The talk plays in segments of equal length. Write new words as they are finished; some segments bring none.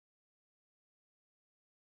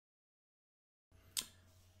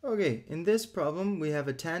Okay, in this problem, we have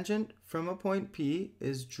a tangent from a point P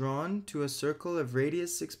is drawn to a circle of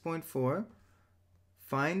radius 6.4.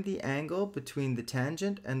 Find the angle between the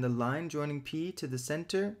tangent and the line joining P to the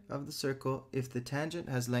center of the circle if the tangent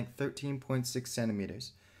has length 13.6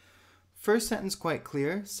 centimeters. First sentence quite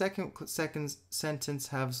clear. Second sentence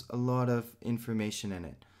has a lot of information in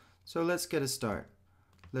it. So let's get a start.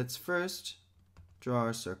 Let's first draw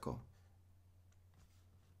our circle.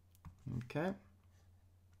 Okay.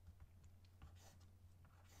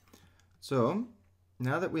 So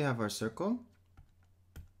now that we have our circle,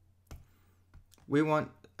 we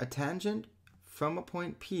want a tangent from a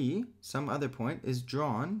point P, some other point, is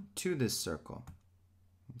drawn to this circle.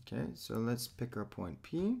 Okay, so let's pick our point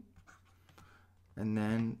P, and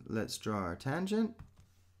then let's draw our tangent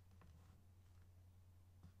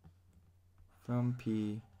from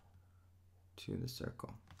P to the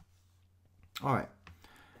circle. All right,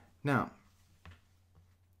 now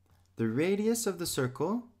the radius of the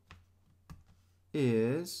circle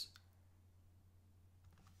is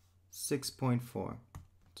 6.4.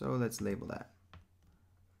 So let's label that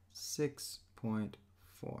 6.4.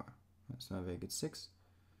 That's not very good.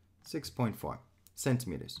 6.4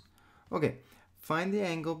 centimeters. Okay, find the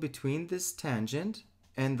angle between this tangent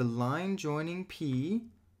and the line joining P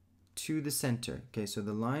to the center. Okay, so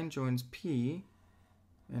the line joins P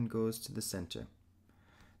and goes to the center.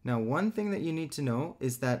 Now, one thing that you need to know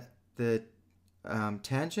is that the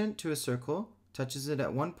tangent to a circle touches it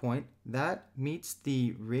at one point, that meets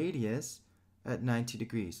the radius at 90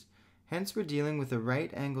 degrees. Hence, we're dealing with a right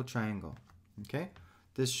angle triangle. Okay,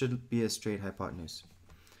 this should be a straight hypotenuse.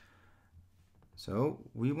 So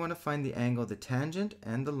we want to find the angle, the tangent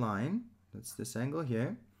and the line, that's this angle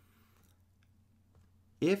here,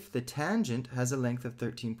 if the tangent has a length of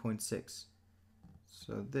 13.6.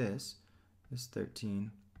 So this is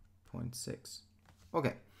 13.6.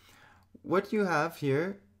 Okay, what you have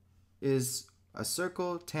here is a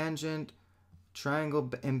circle, tangent, triangle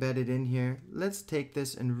embedded in here. Let's take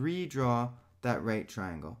this and redraw that right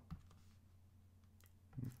triangle.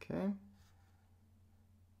 Okay.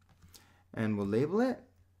 And we'll label it.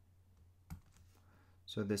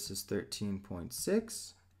 So this is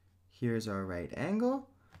 13.6. Here's our right angle.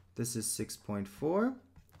 This is 6.4.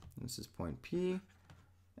 This is point P.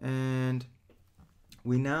 And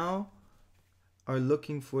we now are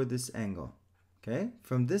looking for this angle. Okay,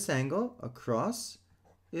 from this angle, across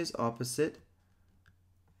is opposite,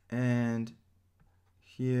 and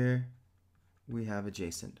here we have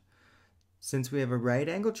adjacent. Since we have a right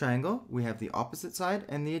angle triangle, we have the opposite side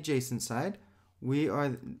and the adjacent side. We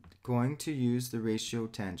are going to use the ratio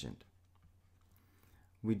tangent.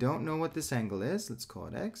 We don't know what this angle is, let's call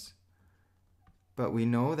it x, but we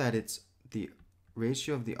know that it's the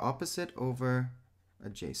ratio of the opposite over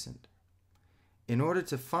adjacent. In order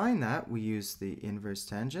to find that, we use the inverse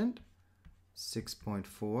tangent,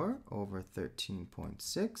 6.4 over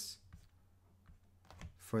 13.6.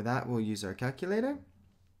 For that, we'll use our calculator.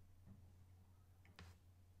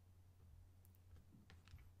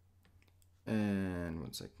 And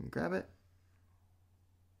once I can grab it.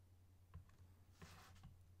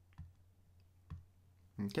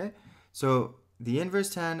 Okay, so the inverse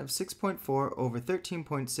tan of 6.4 over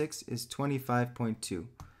 13.6 is 25.2.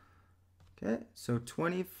 Okay, so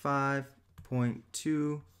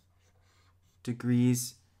 25.2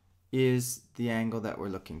 degrees is the angle that we're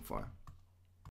looking for.